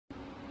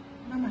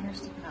Why am I here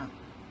sticking out?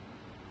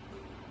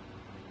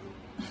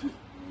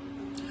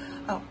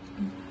 Oh,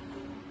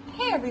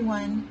 hey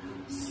everyone.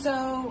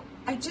 So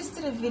I just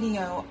did a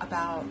video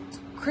about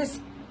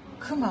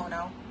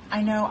Cuomo.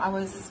 I know I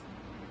was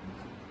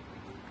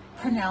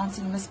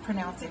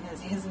mispronouncing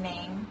his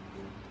name,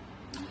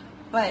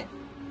 but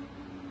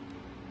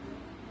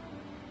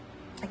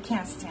I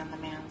can't stand the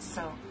man,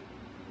 so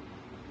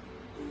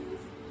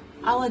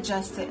I'll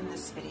adjust it in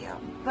this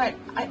video. But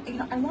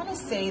I want to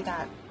say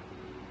that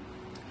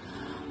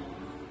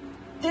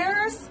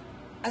there's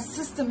a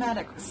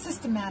systematic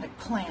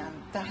plan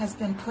that has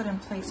been put in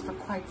place for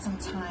quite some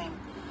time,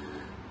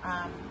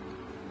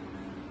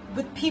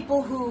 with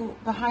people who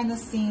behind the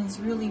scenes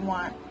really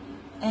want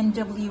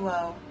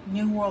NWO,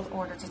 New World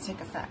Order, to take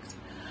effect.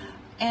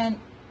 And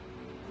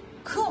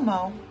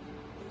Cuomo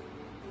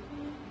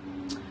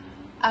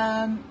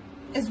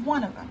is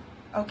one of them,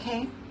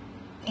 okay?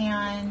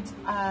 And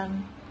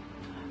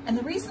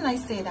the reason I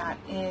say that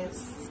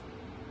is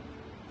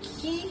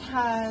he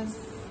has,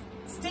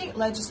 state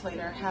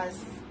legislature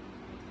has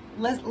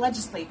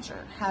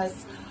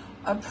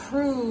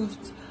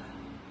approved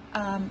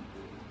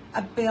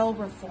a bail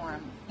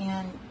reform,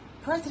 and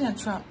President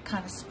Trump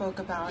kind of spoke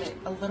about it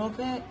a little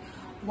bit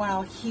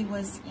while he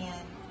was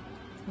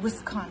in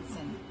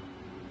Wisconsin.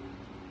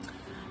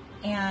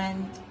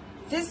 And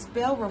this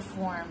bail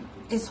reform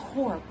is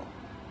horrible.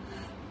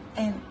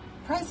 And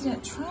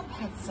President Trump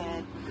had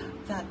said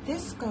that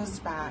this goes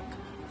back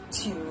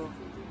to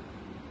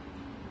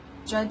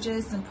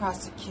judges and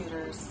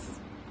prosecutors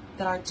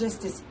that are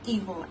just as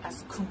evil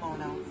as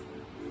Cuomo.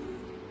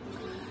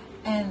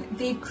 And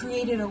they've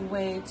created a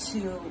way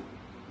to,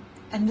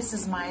 and this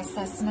is my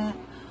assessment,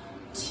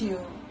 to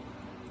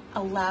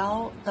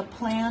allow the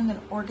planned and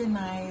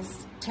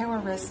organized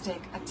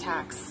terroristic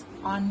attacks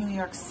on New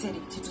York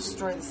City to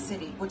destroy the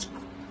city, which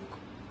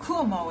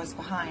Cuomo is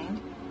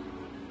behind.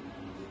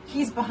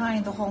 He's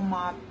behind the whole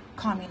mob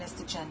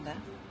communist agenda.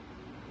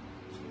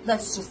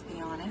 Let's just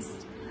be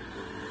honest.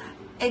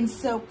 And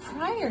so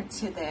prior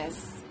to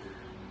this,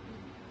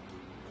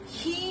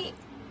 he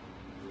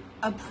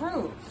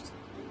approved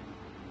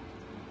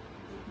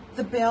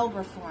the bail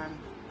reform,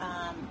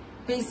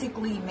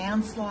 basically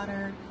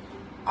manslaughter,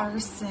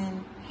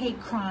 arson, hate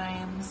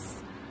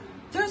crimes.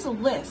 There's a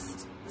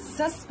list.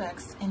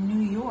 Suspects in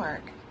New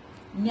York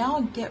now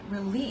get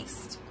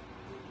released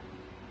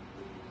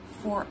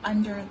for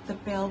under the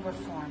bail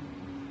reform.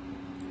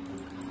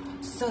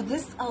 So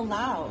this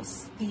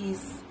allows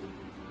these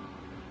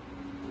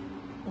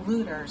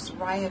looters,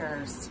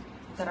 rioters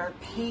that are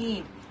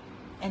paid,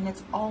 and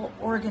it's all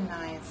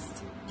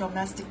organized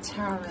domestic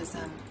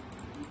terrorism.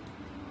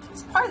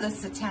 It's part of the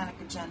satanic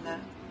agenda.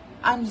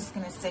 I'm just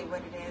going to say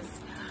what it is.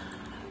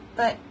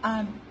 But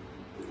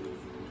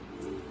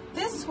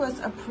this was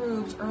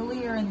approved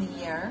earlier in the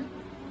year,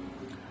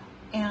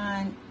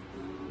 and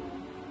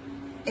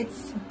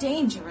it's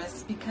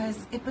dangerous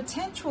because it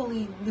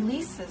potentially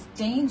releases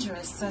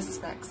dangerous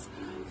suspects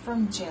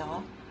from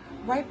jail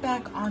right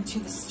back onto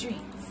the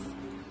streets.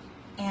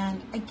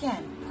 And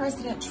again,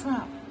 President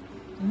Trump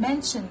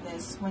mentioned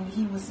this when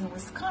he was in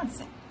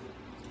Wisconsin.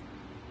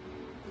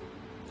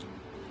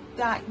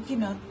 That, you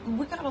know,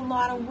 we got a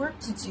lot of work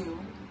to do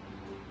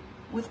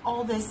with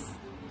all this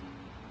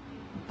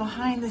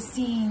behind the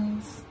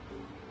scenes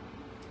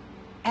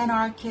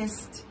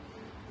anarchist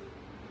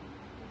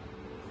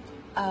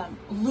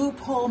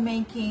loophole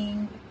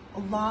making,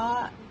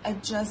 law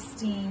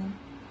adjusting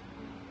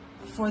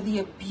for the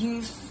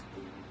abuse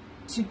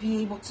to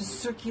be able to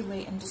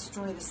circulate and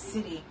destroy the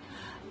city.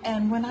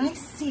 And when I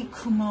see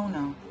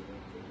Cuomo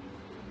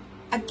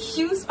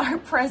accuse our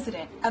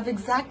president of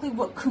exactly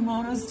what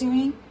Cuomo's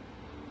doing,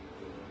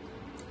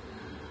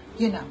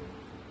 you know,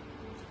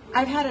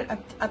 I've had it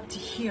up to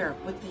here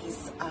with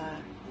these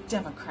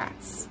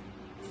Democrats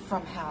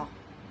from hell,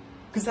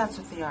 because that's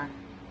what they are.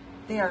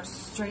 They are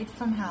straight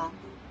from hell.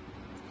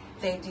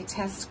 They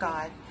detest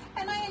God.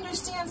 And I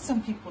understand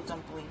some people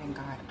don't believe in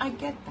God. I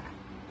get that.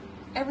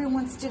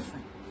 Everyone's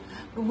different.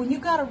 But when you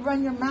got to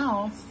run your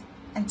mouth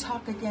and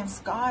talk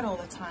against God all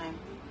the time,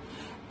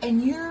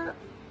 and you're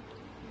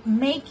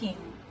making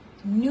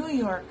New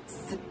York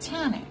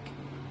satanic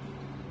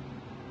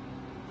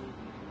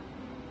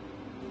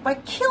by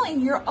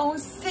killing your own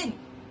city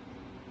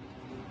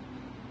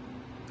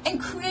and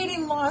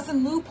creating laws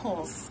and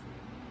loopholes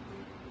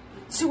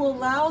to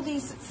allow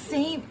these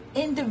same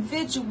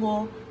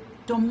individual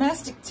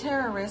domestic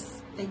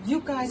terrorists that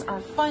you guys are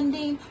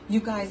funding, you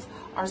guys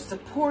are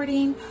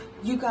supporting,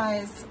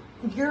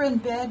 you're in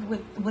bed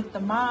with the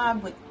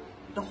mob, with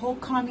the whole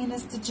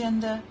communist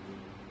agenda,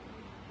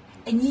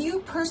 and you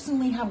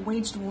personally have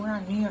waged war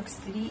on New York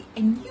City,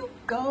 and you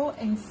go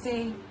and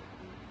say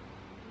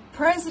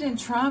President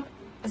Trump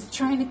is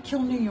trying to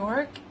kill New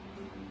York,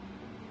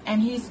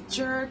 and he's a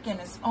jerk, and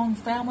his own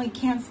family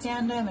can't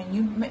stand him, and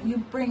you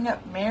bring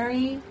up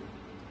Mary.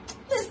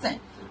 Listen,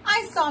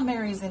 I saw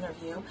Mary's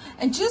interview,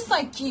 and just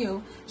like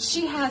you,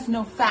 she has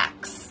no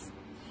facts.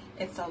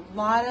 It's a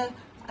lot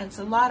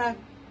of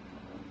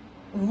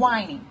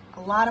whining,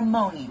 a lot of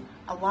moaning,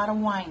 a lot of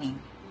whining.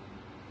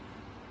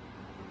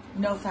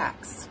 no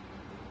facts.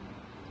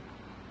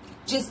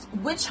 Just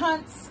witch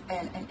hunts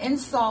and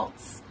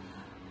insults,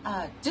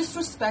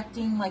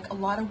 disrespecting like a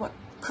lot of what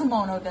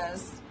Cuomo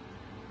does.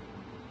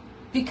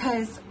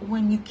 Because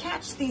when you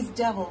catch these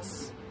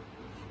devils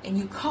and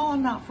you call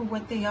them out for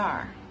what they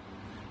are,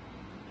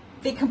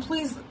 they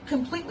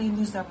completely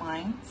lose their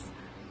minds.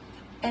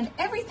 And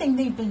everything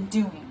they've been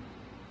doing,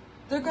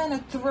 they're going to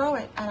throw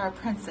it at our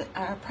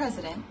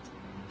president.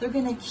 They're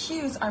going to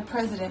accuse our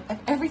president of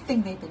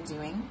everything they've been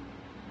doing.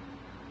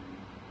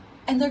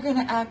 And they're going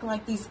to act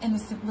like these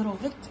innocent little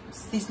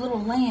victims, these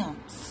little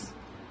lambs.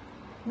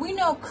 We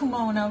know,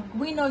 Cuomo,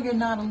 we know you're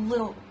not a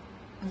little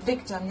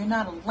victim. You're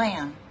not a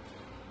lamb.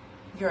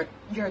 You're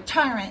a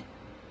tyrant.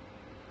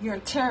 You're a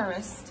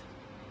terrorist.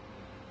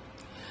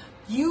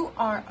 You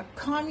are a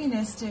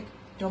communistic,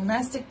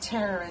 domestic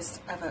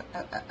terrorist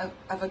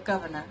of a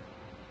governor.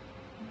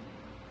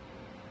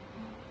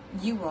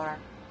 You are.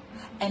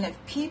 And if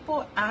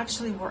people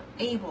actually were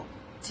able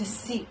to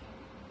see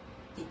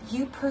that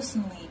you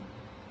personally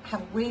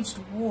have waged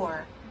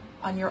war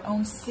on your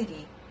own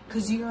city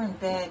because you're in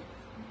bed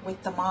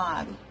with the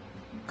mob,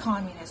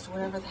 communist,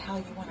 whatever the hell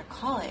you want to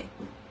call it,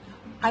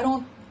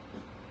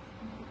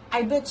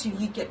 I bet you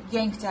get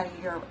yanked out of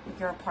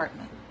your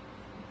apartment.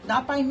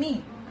 Not by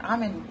me.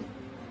 I'm in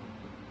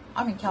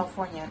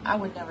California, and I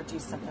would never do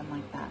something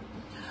like that.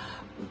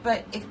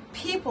 But if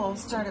people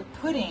started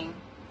putting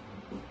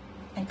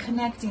and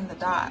connecting the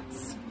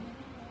dots,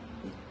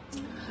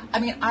 I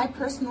mean, I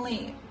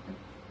personally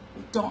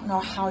don't know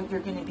how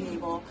you're going to be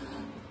able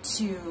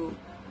to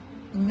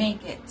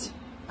make it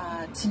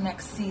to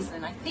next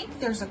season. I think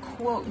there's a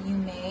quote you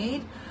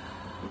made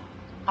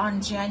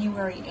on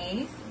January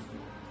 8th.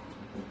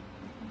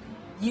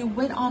 You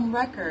went on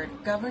record,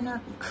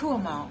 Governor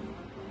Cuomo,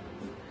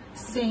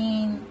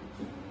 saying,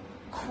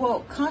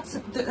 quote,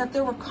 that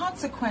there were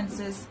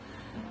consequences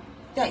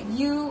that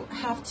you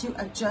have to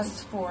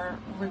adjust for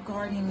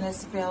regarding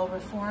this bail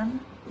reform,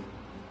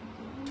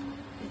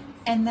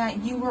 and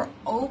that you were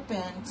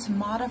open to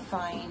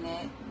modifying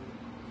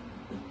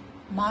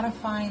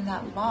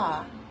that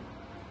law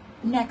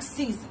next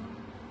season.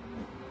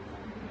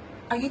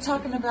 Are you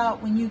talking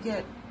about when you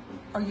get,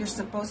 or you're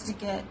supposed to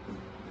get,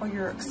 or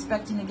you're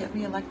expecting to get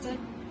reelected?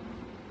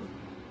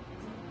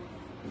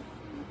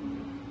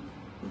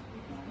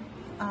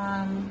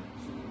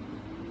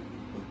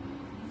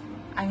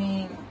 I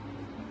mean,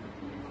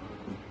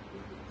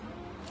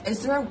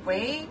 is there a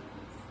way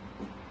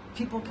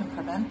people can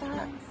prevent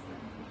that?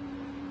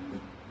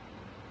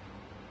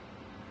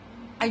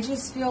 I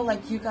just feel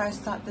like you guys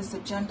thought this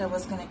agenda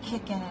was going to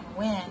kick in and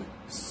win.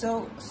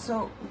 So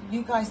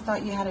you guys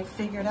thought you had it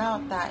figured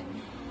out, that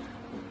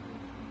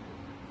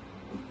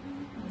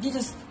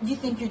you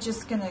think you're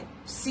just going to,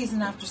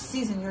 season after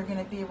season, you're going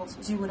to be able to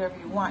do whatever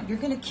you want. You're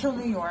going to kill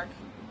New York,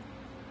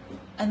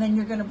 and then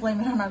you're going to blame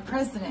it on our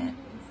president.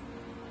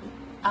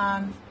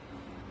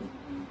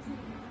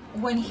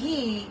 When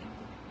he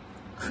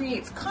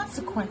creates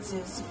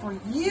consequences for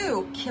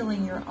you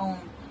killing your own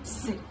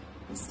city,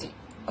 state,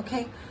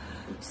 okay?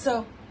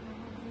 So,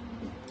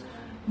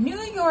 New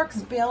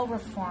York's bail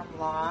reform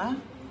law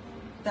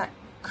that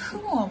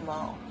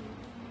Cuomo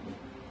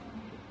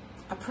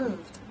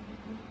approved,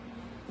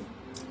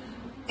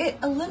 it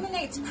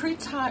eliminates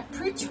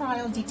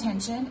pretrial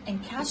detention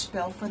and cash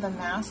bail for the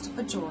vast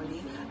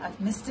majority of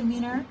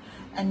misdemeanor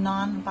and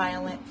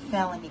non-violent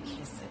felony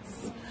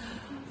cases.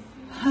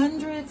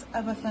 Hundreds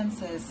of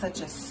offenses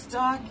such as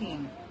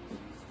stalking,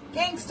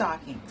 gang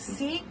stalking,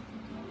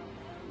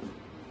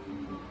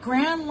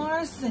 grand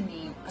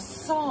larceny,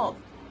 assault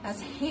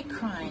as hate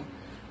crime,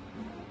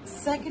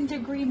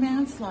 second-degree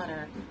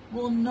manslaughter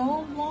will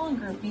no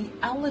longer be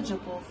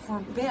eligible for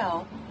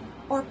bail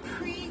or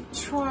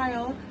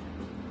pre-trial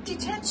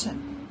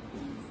detention.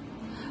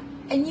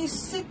 And you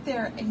sit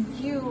there and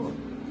you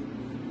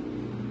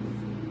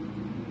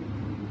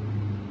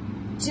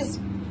just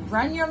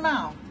run your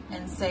mouth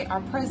and say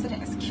our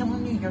president is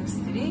killing New York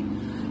City.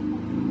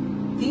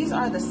 These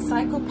are the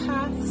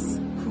psychopaths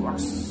who are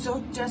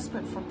so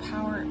desperate for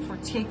power, for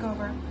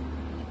takeover,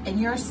 and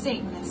you're a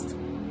Satanist.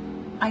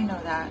 I know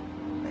that,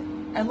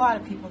 but a lot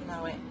of people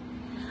know it.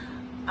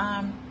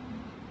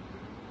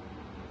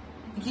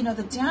 You know,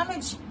 the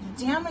damage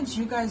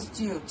you guys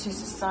do to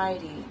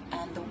society,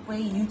 and the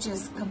way you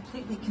just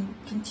completely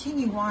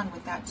continue on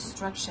with that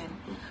destruction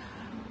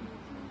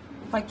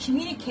by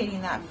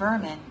communicating that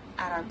vermin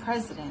at our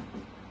president.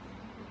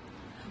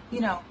 You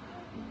know,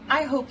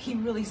 I hope he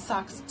really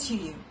sucks to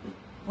you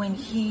when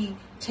he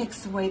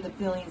takes away the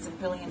billions and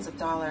billions of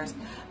dollars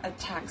of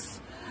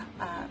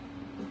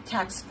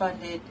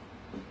tax-funded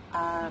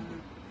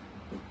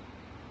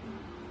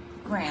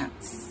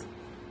grants.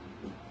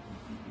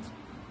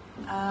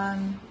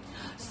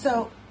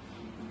 So,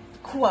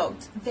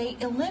 quote, they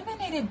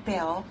eliminated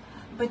bail,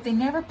 but they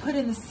never put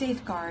in the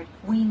safeguard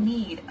we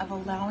need of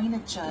allowing a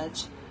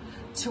judge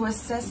to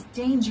assess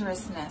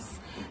dangerousness.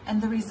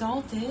 And the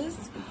result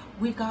is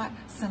we got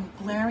some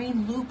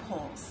glaring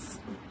loopholes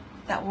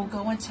that will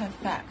go into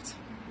effect.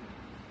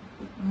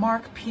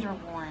 Mark Peter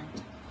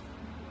warned.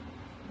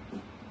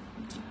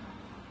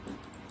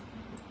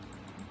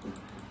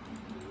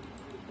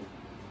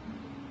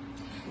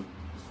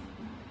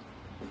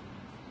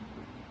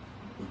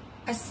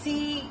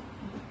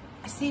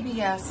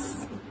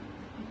 CBS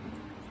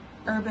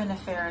urban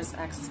affairs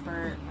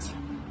expert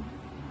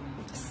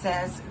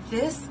says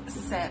this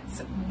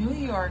sets New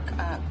York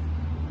up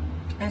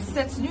and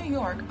sets New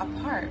York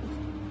apart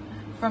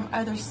from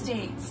other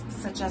states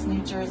such as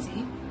New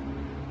Jersey.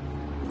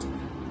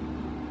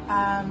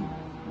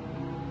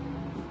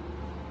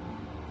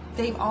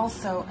 They've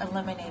also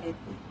eliminated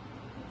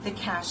the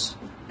cash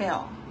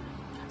bail.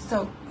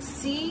 So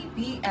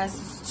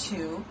CBS's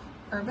 2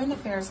 urban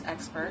affairs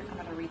expert, I'm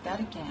going to read that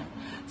again,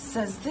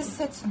 says this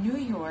sets New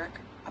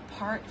York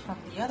apart from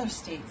the other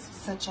states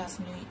such as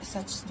New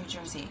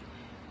Jersey,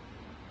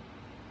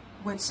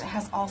 which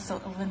has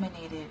also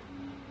eliminated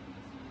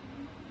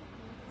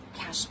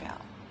cash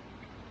bail.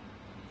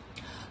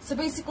 So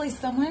basically,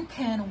 someone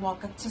can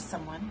walk up to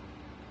someone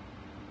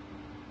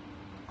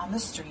on the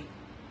street,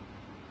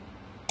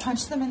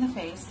 punch them in the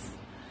face,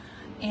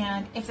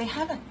 and if they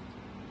haven't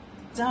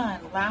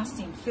done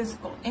lasting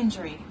physical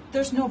injury,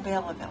 there's no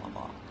bail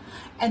available.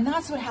 And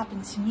that's what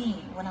happened to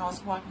me when I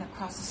was walking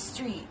across the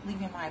street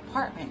leaving my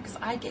apartment, because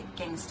I get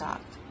gang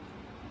stalked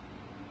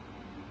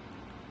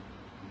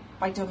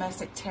by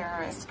domestic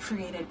terrorists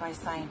created by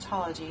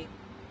Scientology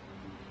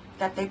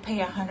that they pay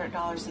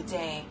 $100 a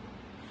day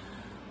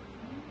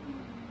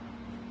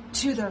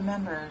to their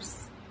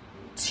members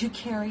to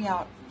carry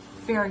out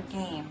fair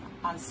game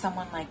on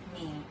someone like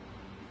me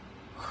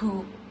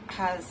who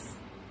has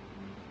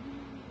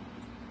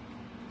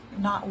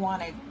not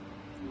wanted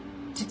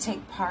to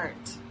take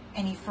part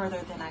any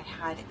further than I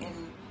had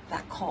in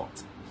that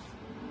cult.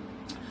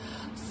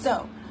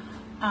 So,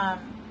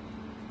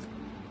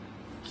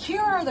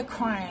 here are the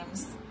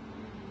crimes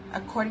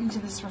according to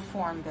this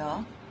reform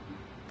bill.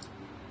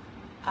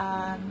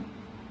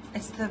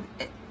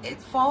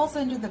 It falls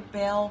under the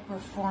bail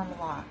reform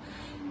law.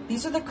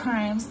 These are the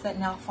crimes that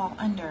now fall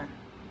under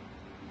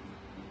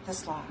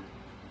this law.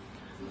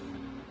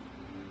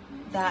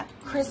 That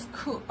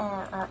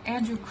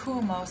Andrew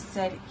Cuomos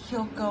said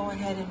he'll go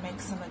ahead and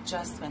make some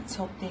adjustments.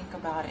 He'll think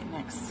about it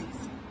next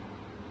season.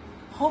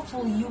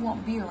 Hopefully you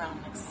won't be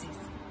around next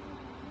season.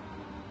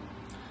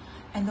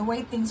 And the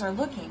way things are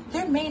looking,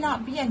 there may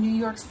not be a New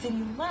York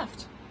City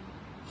left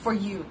for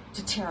you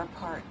to tear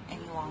apart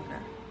any longer.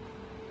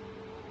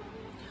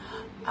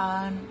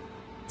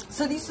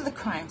 So these are the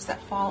crimes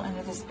that fall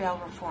under this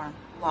bail reform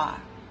law.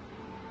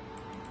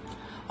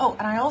 Oh,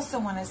 and I also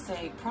want to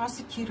say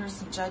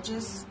prosecutors and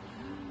judges,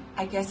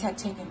 I guess, had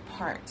taken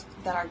part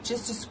that are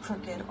just as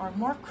crooked or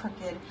more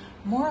crooked,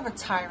 more of a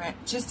tyrant,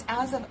 just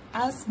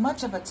as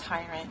much of a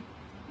tyrant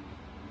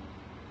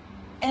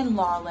and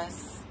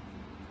lawless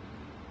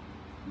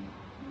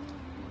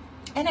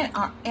and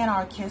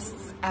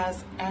anarchists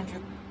as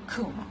Andrew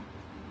Cuomo.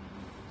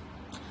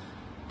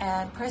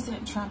 And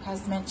President Trump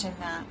has mentioned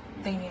that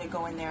they need to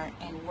go in there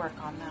and work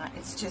on that.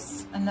 It's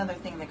just another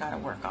thing they got to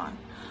work on.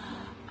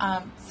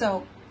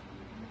 So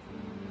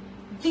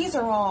these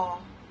are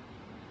all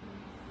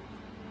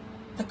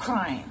the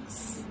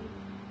crimes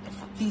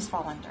these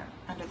fall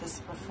under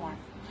this reform.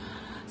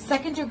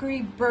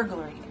 Second-degree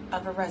burglary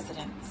of a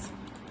residence.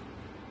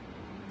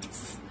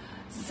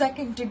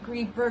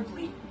 Second-degree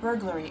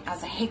burglary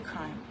as a hate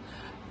crime.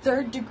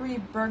 Third-degree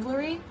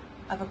burglary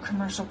of a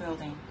commercial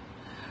building.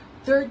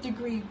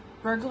 Third-degree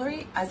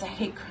burglary as a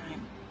hate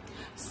crime.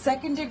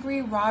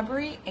 Second-degree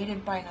robbery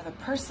aided by another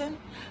person.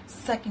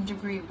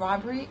 Second-degree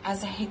robbery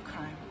as a hate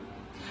crime.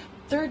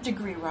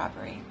 Third-degree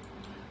robbery.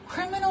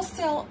 Criminal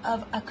sale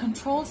of a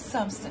controlled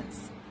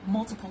substance.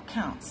 Multiple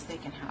counts they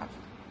can have.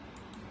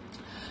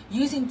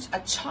 Using a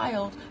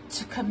child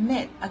to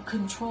commit a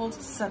controlled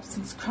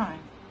substance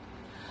crime.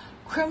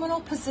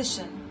 Criminal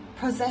possession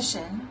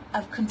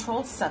of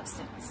controlled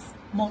substance.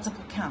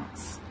 Multiple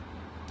counts.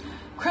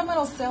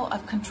 Criminal sale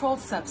of controlled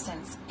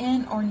substance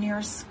in or near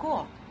a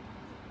school.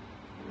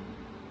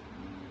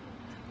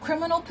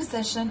 Criminal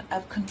possession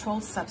of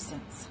controlled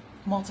substance.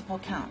 Multiple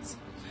counts.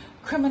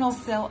 Criminal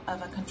sale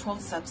of a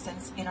controlled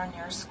substance in or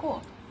near a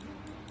school.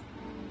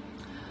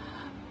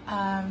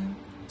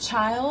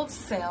 Child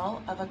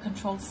sale of a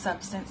controlled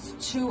substance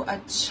to a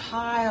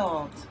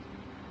child.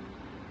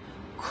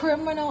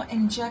 Criminal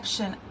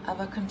injection of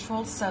a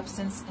controlled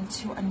substance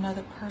into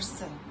another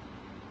person.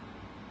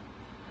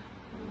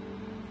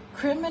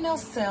 Criminal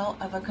sale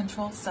of a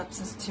controlled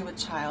substance to a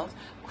child.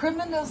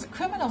 Criminal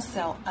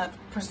sale of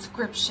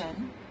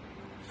prescription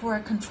for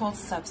a controlled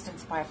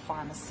substance by a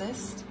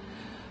pharmacist.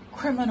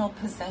 Criminal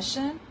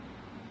possession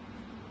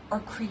or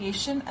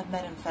creation of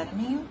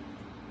methamphetamine.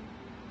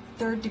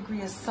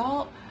 Third-degree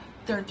assault.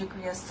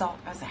 Third-degree assault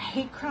as a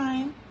hate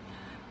crime.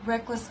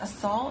 Reckless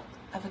assault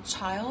of a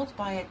child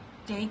by a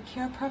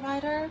daycare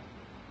provider.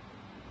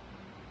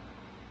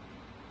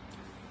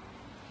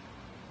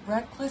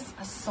 Reckless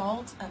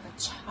assault of a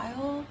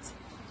child.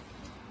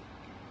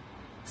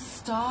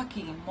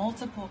 Stalking,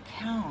 multiple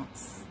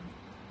counts.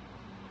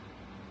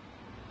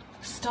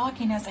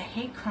 Stalking as a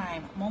hate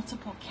crime,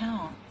 multiple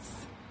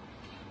counts.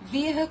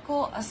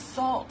 Vehicle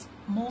assault,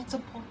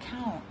 multiple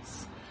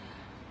counts.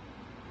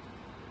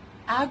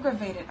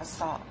 Aggravated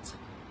assault.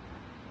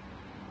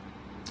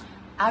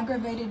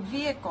 aggravated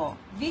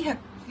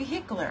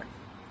vehicular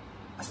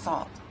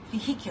assault,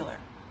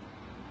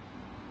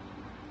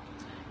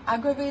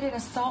 aggravated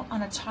assault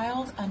on a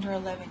child under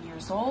 11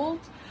 years old,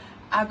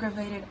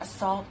 aggravated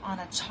assault on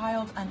a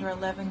child under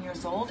 11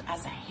 years old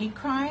as a hate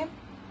crime,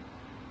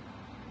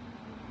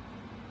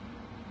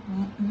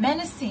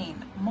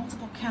 menacing,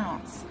 multiple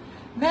counts,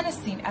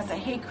 menacing as a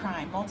hate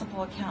crime,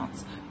 multiple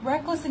accounts,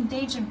 reckless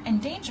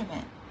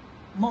endangerment,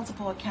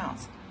 multiple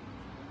accounts,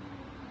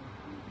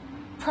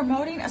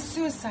 promoting a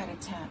suicide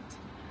attempt,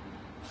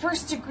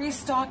 first-degree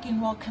stalking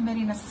while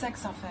committing a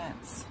sex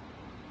offense,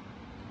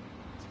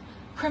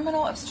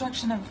 criminal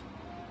obstruction of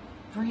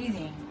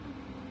breathing,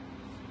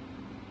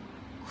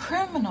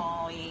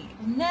 criminally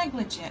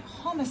negligent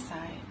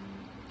homicide,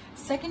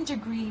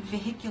 second-degree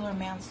vehicular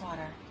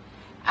manslaughter,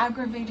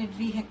 aggravated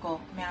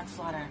vehicle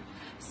manslaughter,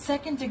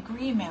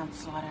 second-degree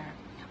manslaughter,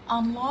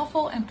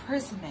 unlawful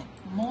imprisonment,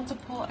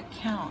 multiple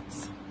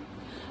accounts,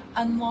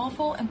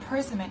 unlawful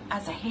imprisonment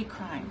as a hate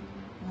crime,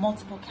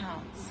 multiple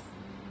counts,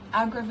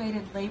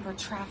 aggravated labor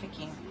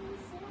trafficking,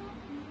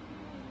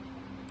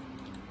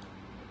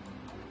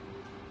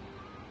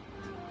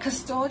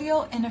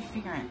 custodial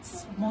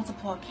interference,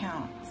 multiple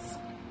accounts,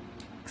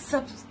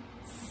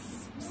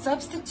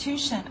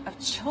 substitution of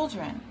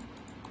children,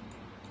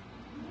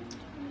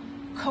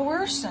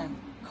 coercion,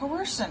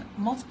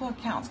 multiple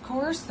accounts,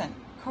 coercion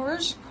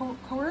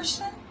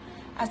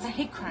as a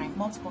hate crime,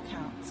 multiple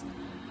counts,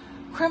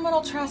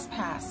 criminal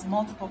trespass,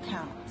 multiple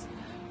counts,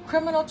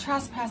 criminal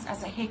trespass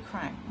as a hate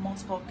crime,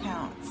 multiple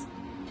counts,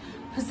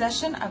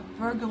 possession of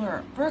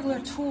burglar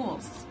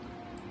tools,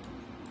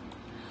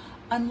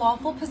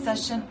 unlawful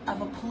possession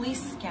of a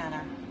police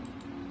scanner,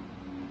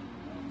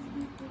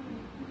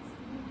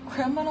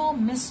 criminal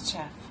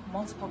mischief,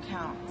 multiple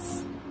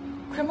counts,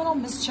 criminal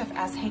mischief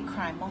as hate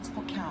crime,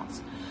 multiple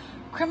counts,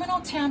 criminal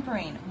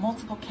tampering,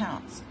 multiple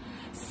counts,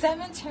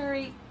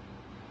 cemetery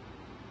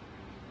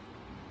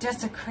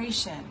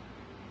desecration,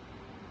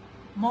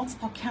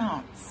 multiple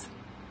counts,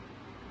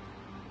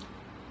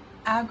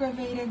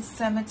 aggravated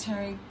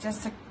cemetery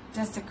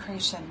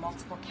desecration,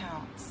 multiple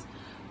counts,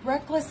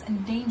 reckless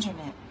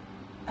endangerment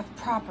of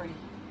property,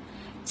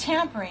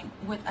 tampering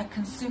with a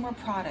consumer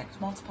product,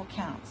 multiple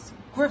counts,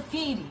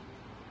 graffiti,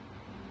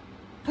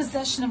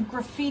 possession of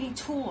graffiti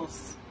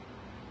tools,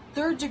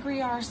 third-degree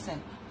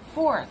arson,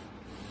 fourth,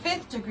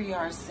 fifth-degree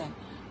arson,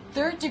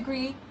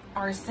 third-degree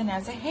arson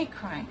as a hate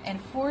crime, and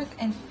fourth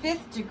and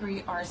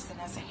fifth-degree arson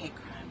as a hate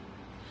crime,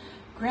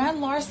 grand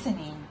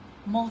larceny,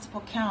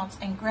 multiple counts,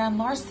 and grand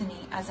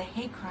larceny as a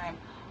hate crime,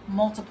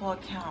 multiple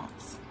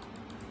accounts,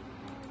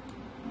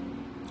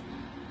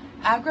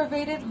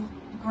 aggravated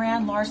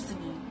grand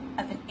larceny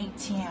of an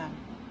ATM,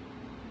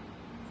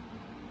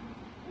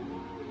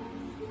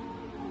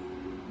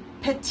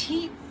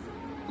 petite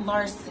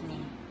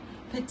larceny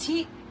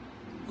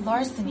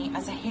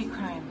as a hate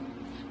crime,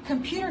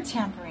 computer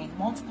tampering,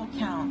 multiple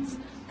counts,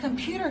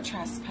 computer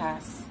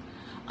trespass,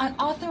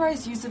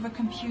 unauthorized use of a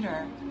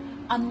computer,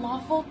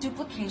 unlawful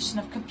duplication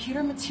of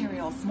computer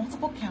materials,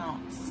 multiple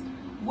counts,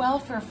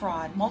 welfare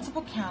fraud,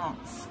 multiple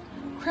counts,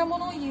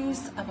 criminal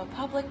use of a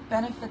public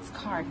benefits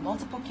card,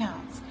 multiple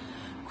counts,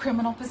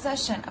 criminal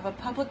possession of a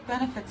public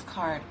benefits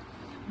card,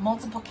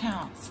 multiple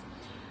counts,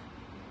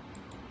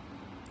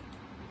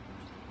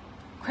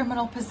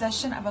 criminal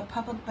possession of a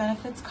public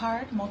benefits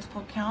card,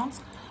 multiple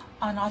counts,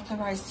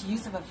 unauthorized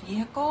use of a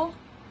vehicle,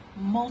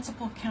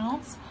 multiple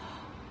counts,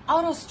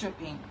 auto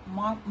stripping,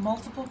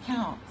 multiple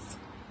counts,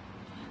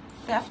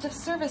 theft of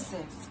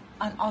services,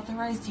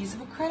 unauthorized use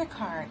of a credit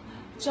card,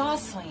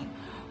 jostling,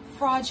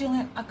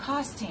 fraudulent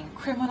accosting,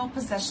 criminal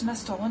possession of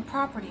stolen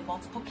property,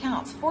 multiple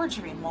counts,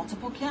 forgery,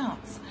 multiple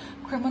counts,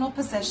 criminal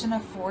possession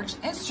of forged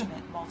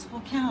instrument,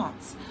 multiple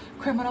counts,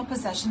 criminal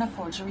possession of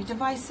forgery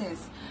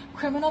devices,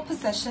 criminal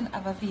possession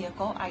of a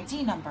vehicle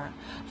ID number,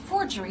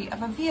 forgery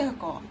of a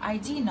vehicle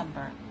ID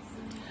number,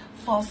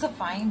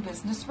 falsifying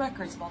business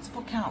records,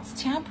 multiple counts,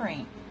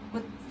 tampering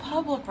with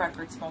public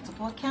records,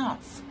 multiple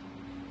accounts,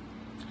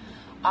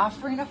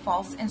 offering a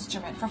false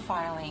instrument for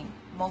filing,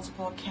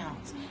 multiple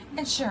accounts,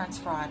 insurance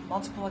fraud,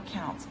 multiple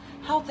accounts,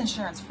 health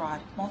insurance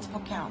fraud,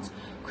 multiple accounts,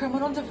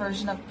 criminal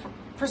diversion of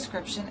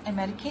prescription and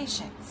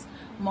medications,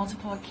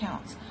 multiple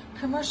accounts,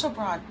 commercial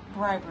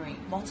bribery,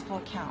 multiple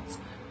accounts,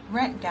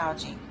 rent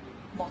gouging,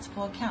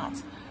 multiple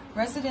accounts,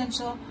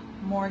 residential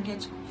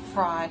mortgage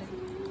fraud,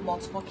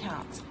 multiple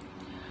accounts,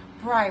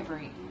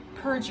 bribery,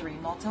 perjury,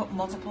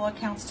 multiple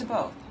accounts to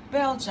both,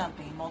 bail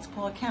jumping,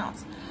 multiple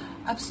accounts,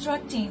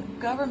 obstructing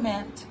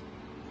government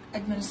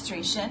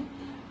administration,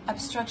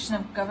 obstruction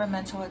of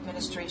governmental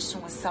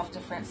administration with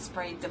self-defense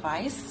spray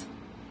device,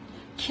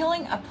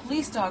 killing a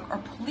police dog or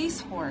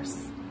police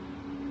horse,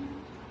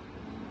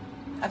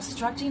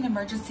 obstructing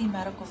emergency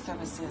medical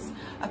services,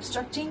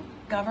 obstructing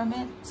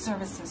government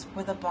services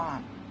with a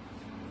bomb,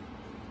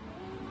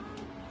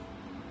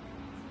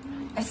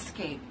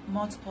 escape,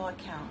 multiple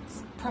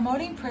accounts,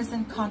 promoting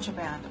prison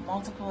contraband,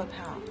 multiple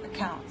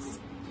accounts,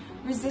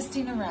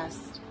 resisting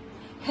arrest,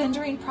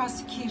 hindering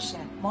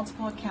prosecution,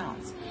 multiple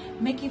accounts,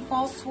 making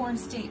false sworn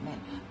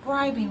statement,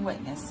 bribing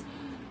witness,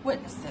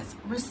 Witnesses,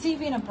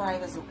 receiving a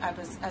bribe as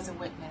a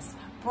witness,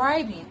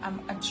 bribing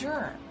a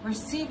juror,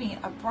 receiving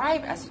a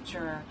bribe as a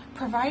juror,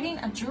 providing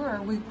a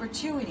juror with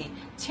gratuity,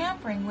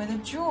 tampering with a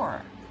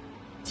juror,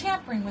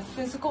 tampering with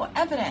physical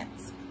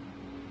evidence,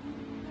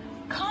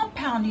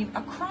 compounding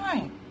a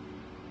crime,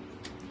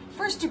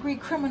 first-degree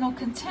criminal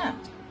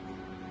contempt,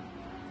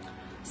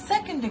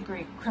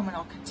 second-degree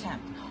criminal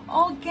contempt,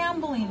 all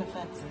gambling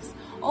offenses,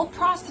 all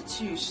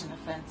prostitution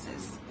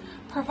offenses,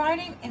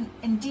 providing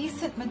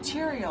indecent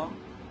material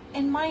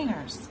in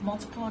minors,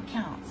 multiple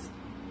accounts,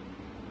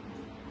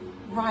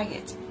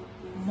 riot,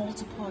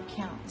 multiple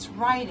accounts,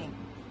 rioting,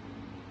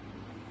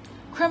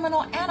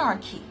 criminal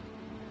anarchy,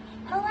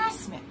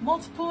 harassment,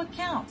 multiple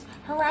accounts,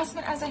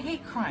 harassment as a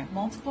hate crime,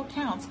 multiple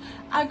counts,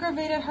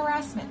 aggravated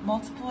harassment,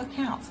 multiple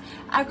accounts,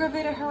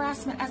 aggravated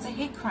harassment as a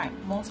hate crime,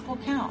 multiple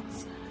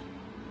counts,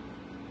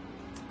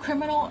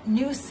 criminal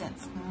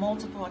nuisance,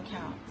 multiple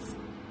accounts,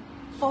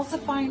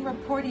 falsifying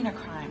reporting a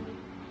crime,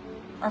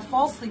 or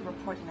falsely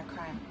reporting a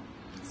crime,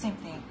 same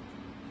thing,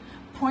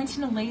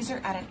 pointing a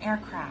laser at an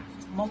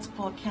aircraft,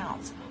 multiple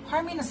accounts,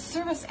 harming a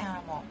service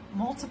animal,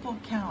 multiple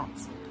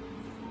counts,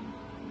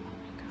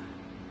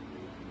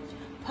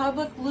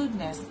 public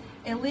lewdness,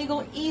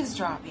 illegal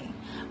eavesdropping.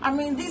 I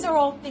mean, these are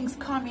all things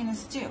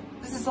communists do.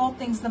 This is all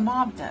things the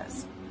mob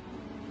does.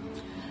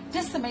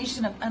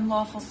 Dissemination of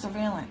unlawful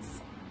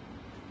surveillance,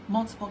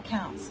 multiple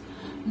counts.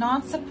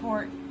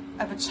 Non-support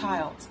of a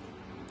child,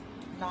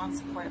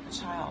 non-support of a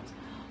child,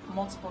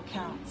 multiple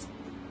counts.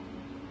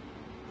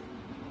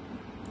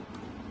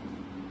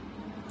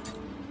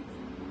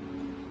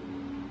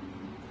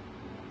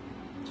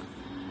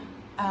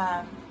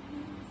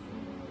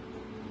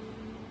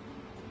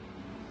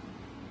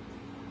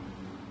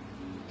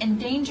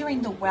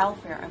 Endangering the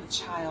welfare of a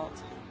child,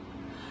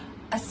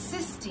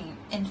 assisting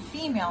in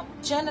female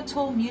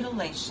genital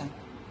mutilation.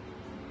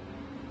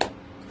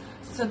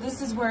 So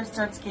this is where it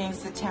starts getting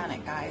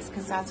satanic, guys,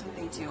 because that's what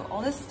they do.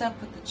 All this stuff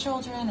with the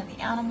children and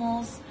the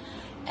animals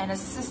and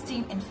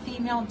assisting in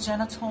female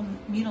genital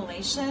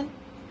mutilation.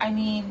 I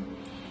mean,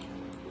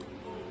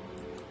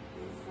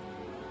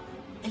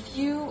 if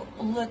you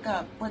look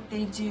up what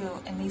they do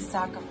in these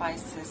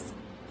sacrifices,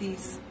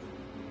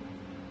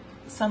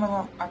 some of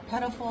them are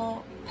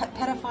pedophile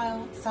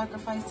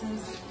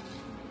sacrifices,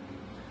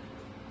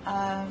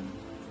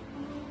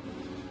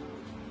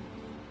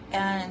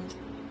 and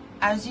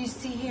as you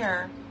see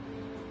here,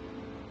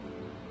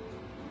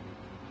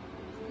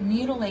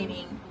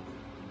 mutilating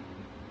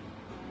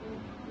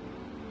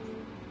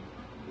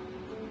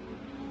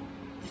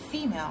the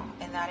female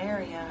in that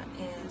area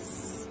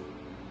is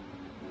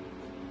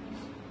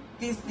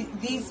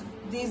these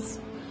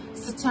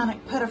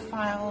satanic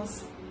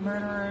pedophiles,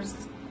 murderers.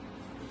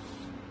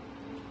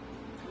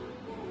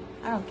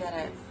 I don't get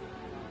it.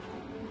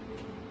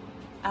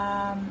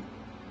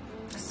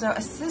 So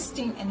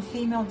assisting in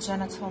female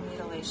genital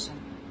mutilation,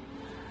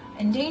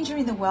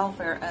 endangering the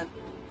welfare of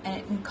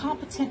an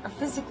incompetent or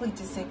physically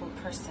disabled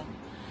person,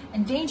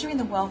 endangering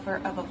the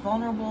welfare of a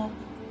vulnerable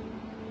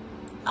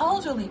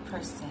elderly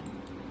person,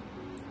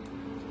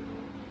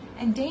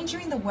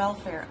 endangering the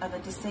welfare of a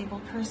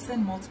disabled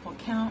person, multiple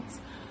counts,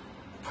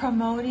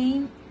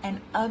 promoting an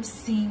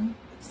obscene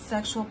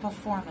sexual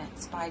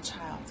performance by a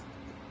child.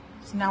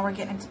 So now we're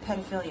getting into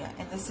pedophilia,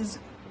 and this is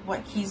what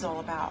he's all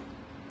about.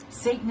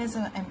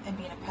 Satanism and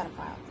being a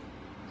pedophile.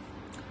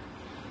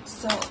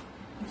 So,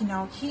 you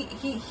know,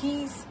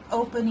 he's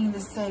opening the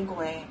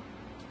segue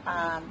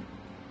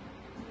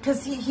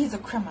because he's a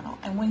criminal.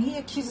 And when he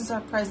accuses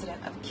our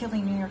president of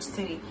killing New York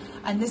City,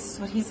 and this is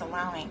what he's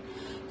allowing,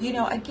 you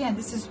know, again,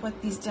 this is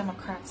what these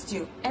Democrats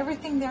do.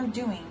 Everything they're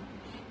doing,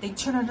 they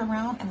turn it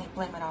around and they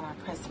blame it on our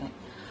president.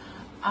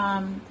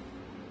 And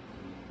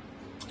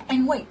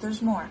wait,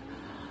 there's more.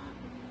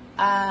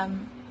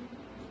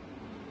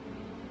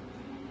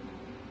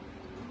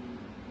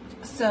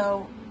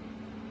 So,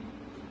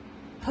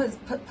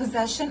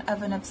 possession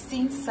of an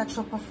obscene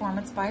sexual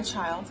performance by a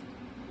child.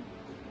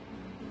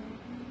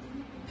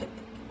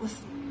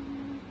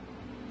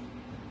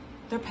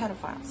 They're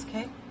pedophiles,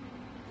 okay?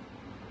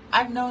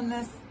 I've known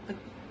this. But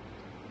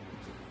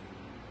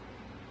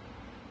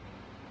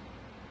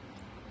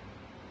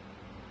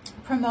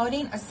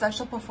promoting a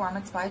sexual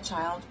performance by a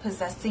child,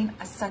 possessing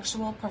a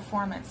sexual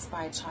performance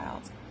by a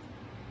child.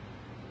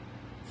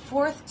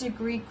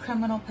 Fourth-degree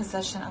criminal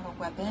possession of a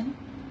weapon,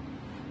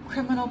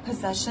 criminal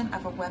possession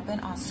of a weapon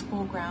on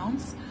school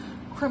grounds,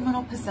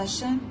 criminal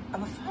possession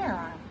of a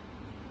firearm.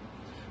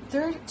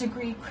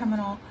 Third-degree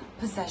criminal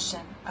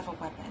possession of a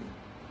weapon,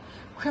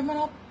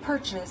 criminal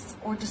purchase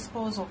or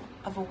disposal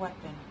of a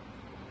weapon,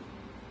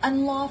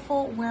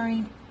 unlawful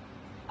wearing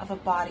of a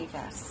body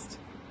vest,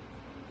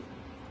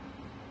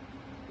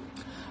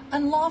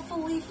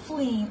 unlawfully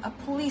fleeing a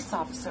police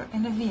officer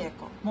in a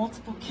vehicle,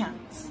 multiple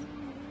counts,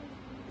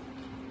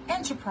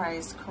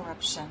 enterprise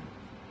corruption,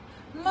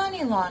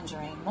 money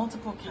laundering,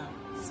 multiple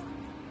counts,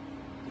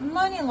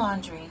 money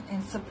laundering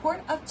in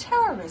support of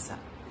terrorism.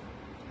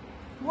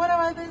 What have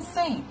I been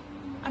saying?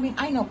 I mean,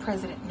 I know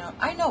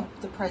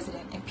the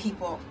president and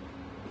people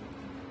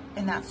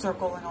in that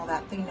circle and all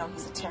that, they know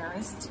he's a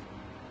terrorist.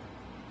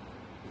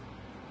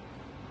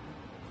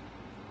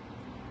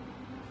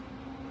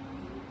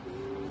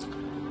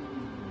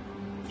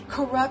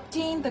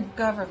 Corrupting the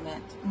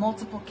government,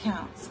 multiple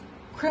counts.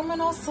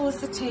 Criminal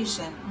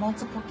solicitation,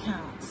 multiple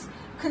counts.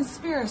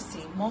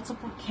 Conspiracy,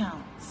 multiple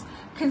counts.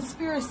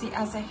 Conspiracy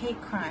as a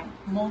hate crime,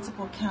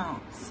 multiple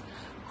counts.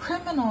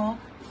 Criminal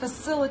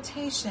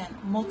facilitation,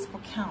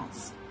 multiple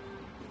counts.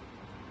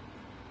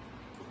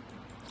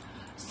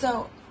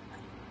 So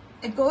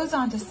it goes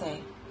on to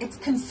say, it's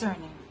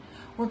concerning.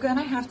 We're going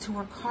to have to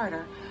work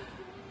harder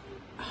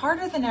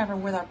than ever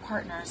with our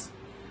partners,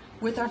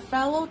 with our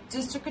fellow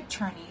district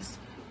attorneys,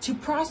 to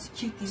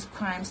prosecute these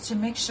crimes, to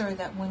make sure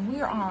that when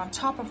we are on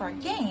top of our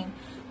game.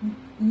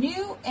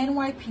 New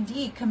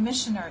NYPD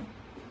Commissioner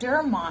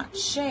Dermot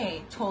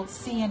Shea told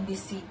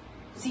CBS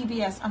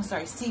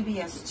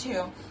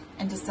 2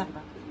 in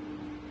December.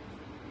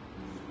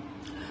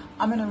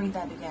 I'm going to read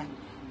that again.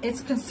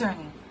 It's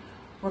concerning.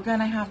 We're going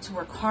to have to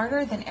work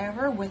harder than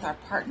ever with our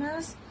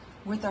partners,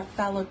 with our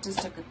fellow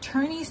district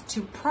attorneys,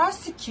 to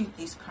prosecute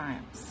these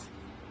crimes,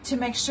 to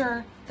make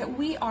sure that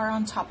we are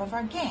on top of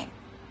our game.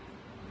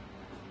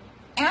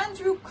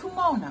 Andrew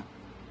Cuomo,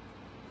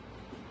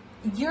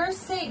 you're a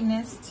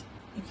Satanist,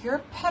 you're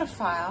a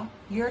pedophile,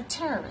 you're a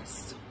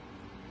terrorist.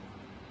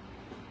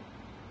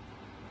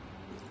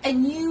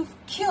 And you're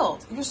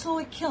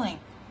slowly killing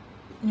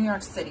New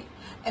York City.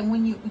 And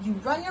when you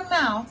run your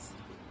mouth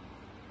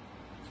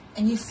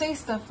and you say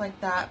stuff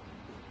like that,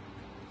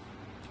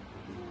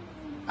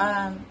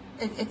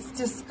 it's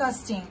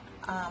disgusting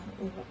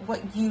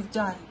what you've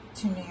done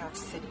to New York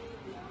City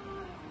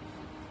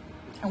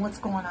and what's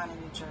going on in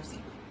New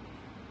Jersey.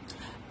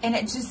 And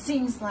it just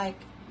seems like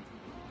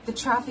the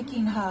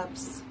trafficking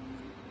hubs,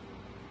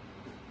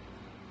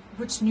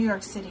 which New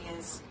York City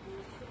is,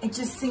 it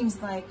just seems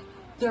like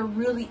they're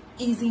really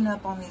easing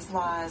up on these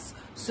laws.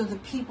 So the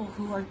people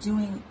who are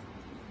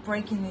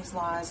breaking these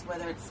laws,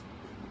 whether it's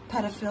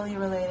pedophilia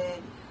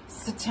related,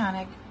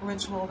 satanic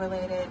ritual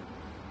related,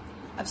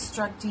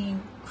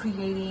 obstructing,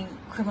 creating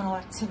criminal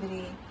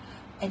activity,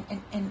 and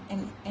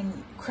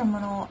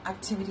criminal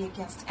activity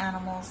against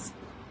animals.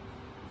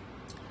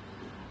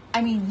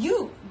 I mean,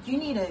 you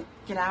need to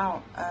get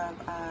out of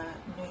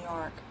New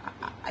York.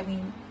 I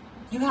mean,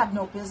 you have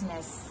no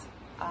business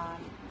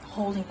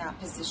holding that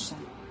position.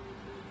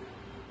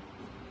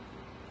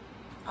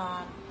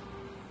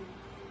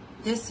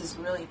 This is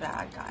really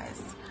bad,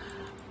 guys.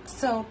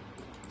 So,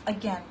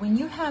 again, when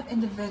you have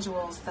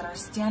individuals that are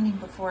standing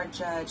before a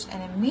judge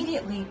and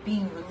immediately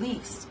being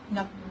released,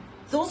 now,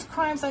 those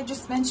crimes I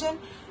just mentioned,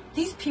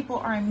 these people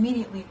are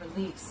immediately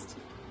released.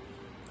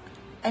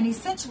 And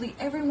essentially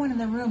everyone in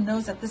the room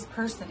knows that this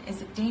person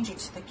is a danger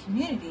to the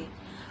community.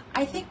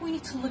 I think we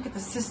need to look at the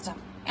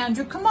system.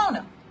 Andrew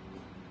Cuomo.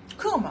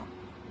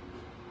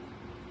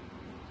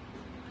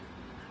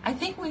 I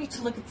think we need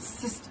to look at the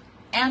system.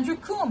 Andrew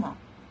Cuomo.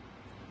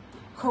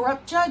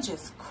 Corrupt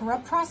judges,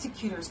 corrupt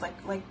prosecutors, like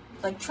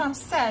Trump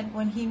said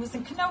when he was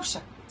in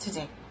Kenosha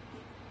today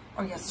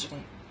or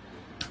yesterday.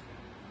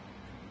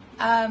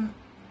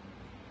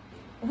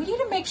 We need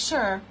to make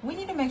sure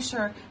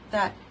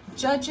that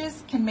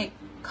judges can make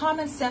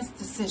common sense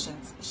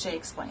decisions, Shea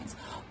explains.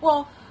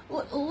 Well,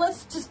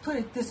 let's just put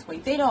it this way.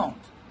 They don't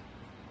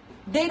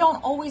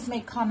always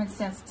make common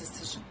sense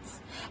decisions.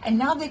 And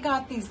now they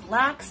got these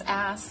lax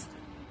ass,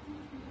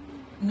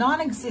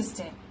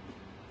 non-existent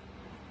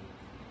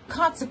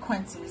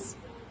consequences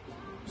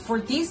for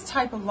these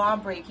type of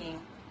law-breaking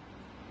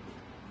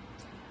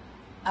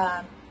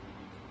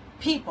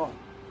people.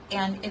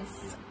 And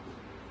it's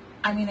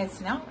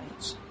an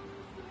outrage.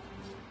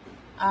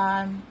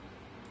 I'm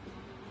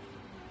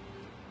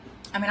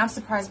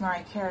surprised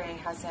Mariah Carey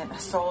hasn't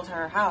sold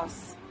her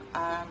house.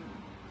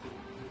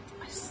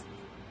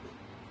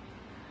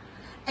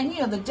 And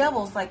the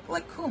devils like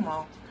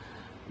Cuomo,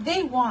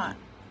 they want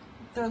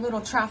their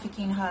little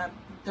trafficking hub,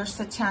 their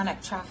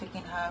satanic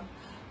trafficking hub.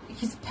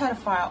 His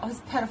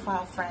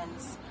pedophile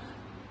friends.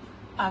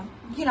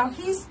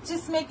 He's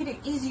just making it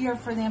easier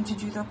for them to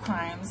do their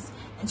crimes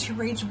and to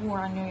wage war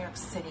on New York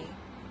City.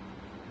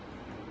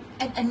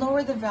 And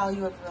lower the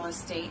value of real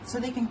estate so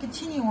they can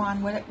continue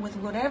on with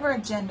whatever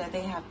agenda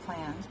they have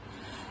planned.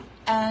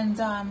 And,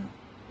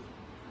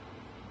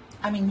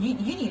 you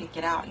need to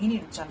get out. You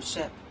need to jump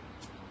ship.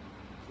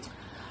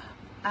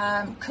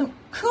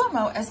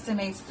 Cuomo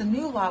estimates the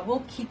new law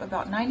will keep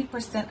about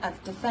 90%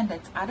 of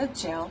defendants out of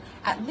jail,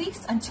 at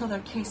least until their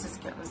cases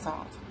get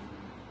resolved.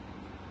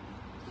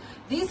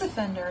 These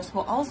offenders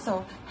will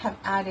also have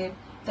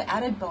the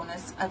added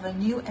bonus of a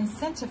new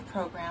incentive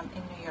program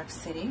in New York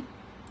City,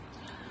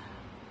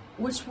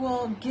 which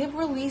will give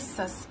released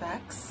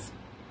suspects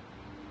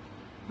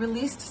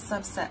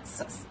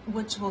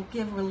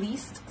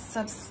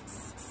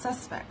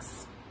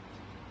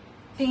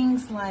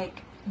things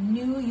like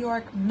New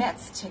York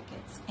Mets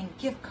tickets and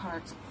gift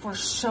cards for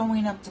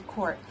showing up to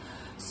court.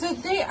 So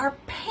they are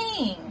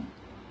paying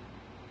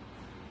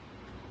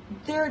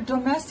their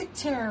domestic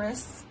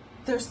terrorists,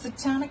 their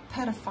satanic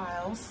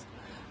pedophiles,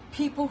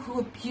 people who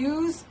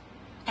abuse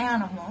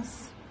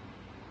animals,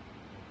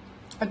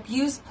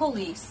 abuse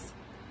police,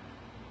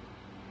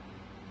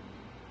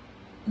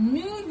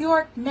 New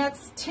York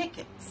Mets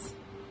tickets,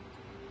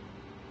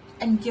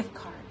 and gift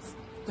cards.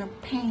 They're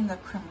paying the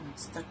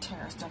criminals, their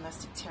terrorists,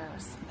 domestic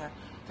terrorists, and their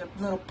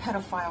little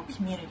pedophile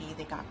community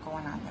they got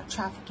going on, their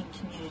trafficking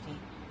community,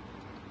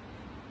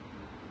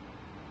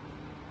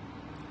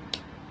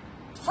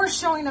 for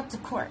showing up to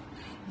court.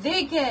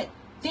 They get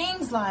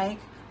things like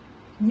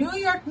New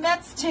York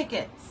Mets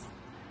tickets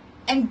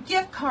and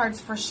gift cards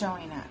for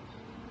showing up.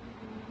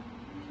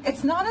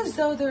 It's not as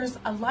though there's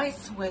a light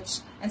switch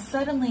and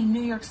suddenly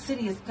New York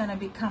City is going to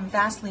become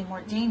vastly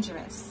more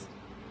dangerous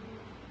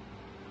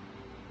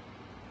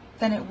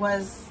than it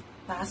was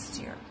last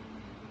year.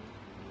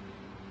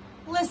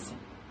 Listen,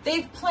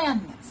 they've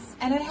planned this,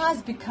 and it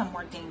has become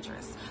more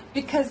dangerous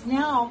because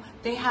now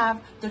they have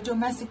the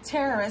domestic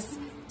terrorists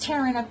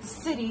tearing up the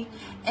city,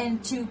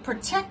 and to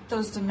protect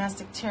those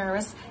domestic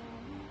terrorists,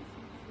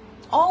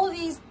 all of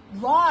these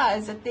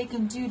laws that they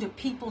can do to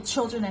people,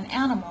 children, and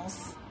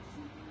animals,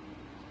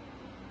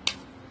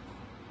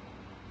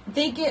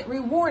 they get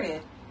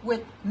rewarded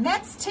with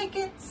Mets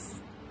tickets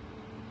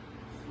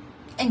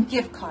and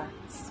gift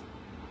cards.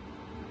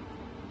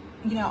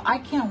 You know, I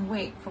can't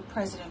wait for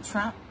President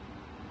Trump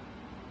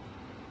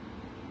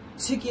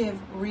to give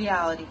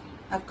reality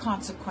of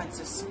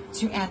consequences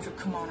to Andrew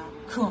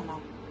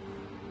Cuomo.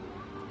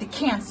 The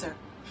cancer.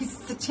 He's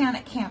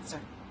satanic cancer.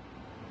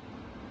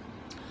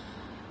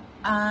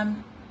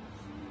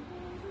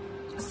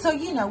 So,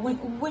 you know,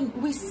 when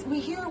we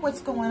hear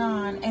what's going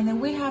on, and then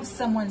we have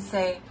someone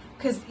say,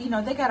 because, you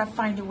know, they got to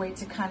find a way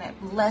to kind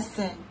of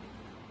lessen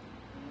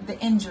the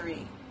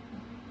injury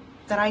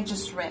that I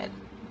just read,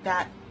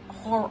 that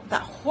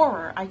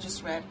horror I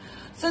just read.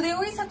 So they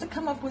always have to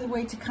come up with a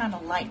way to kind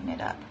of lighten it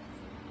up,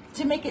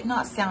 to make it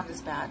not sound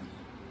as bad.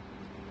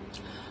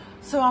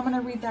 So I'm going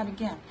to read that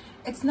again.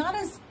 It's not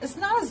as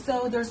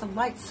though there's a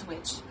light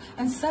switch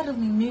and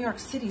suddenly New York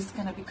City is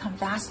going to become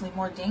vastly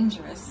more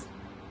dangerous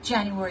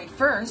January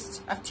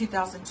 1st of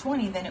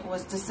 2020 than it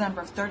was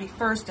December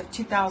 31st of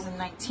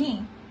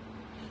 2019.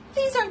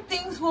 These are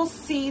things we'll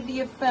see the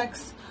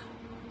effects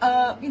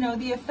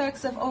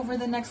of over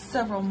the next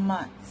several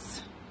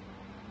months,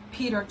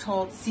 Peter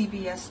told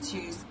CBS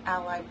 2's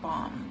Ally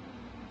Bomb.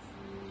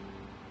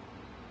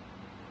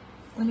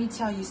 Let me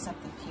tell you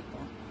something, people.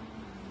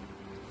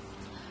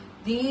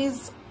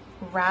 These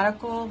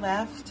radical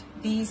left,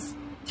 these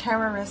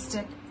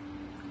terroristic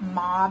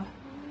mob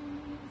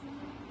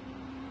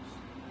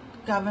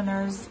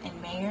governors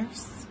and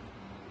mayors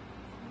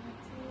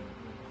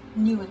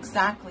knew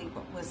exactly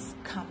what was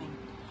coming.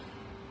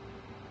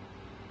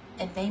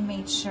 And they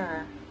made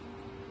sure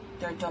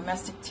their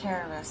domestic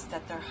terrorists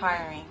that they're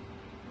hiring,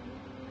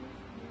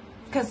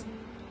 because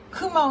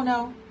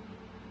Cuomo,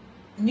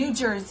 New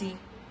Jersey,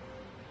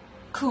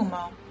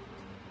 Cuomo,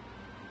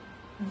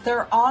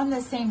 they're on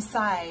the same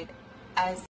side as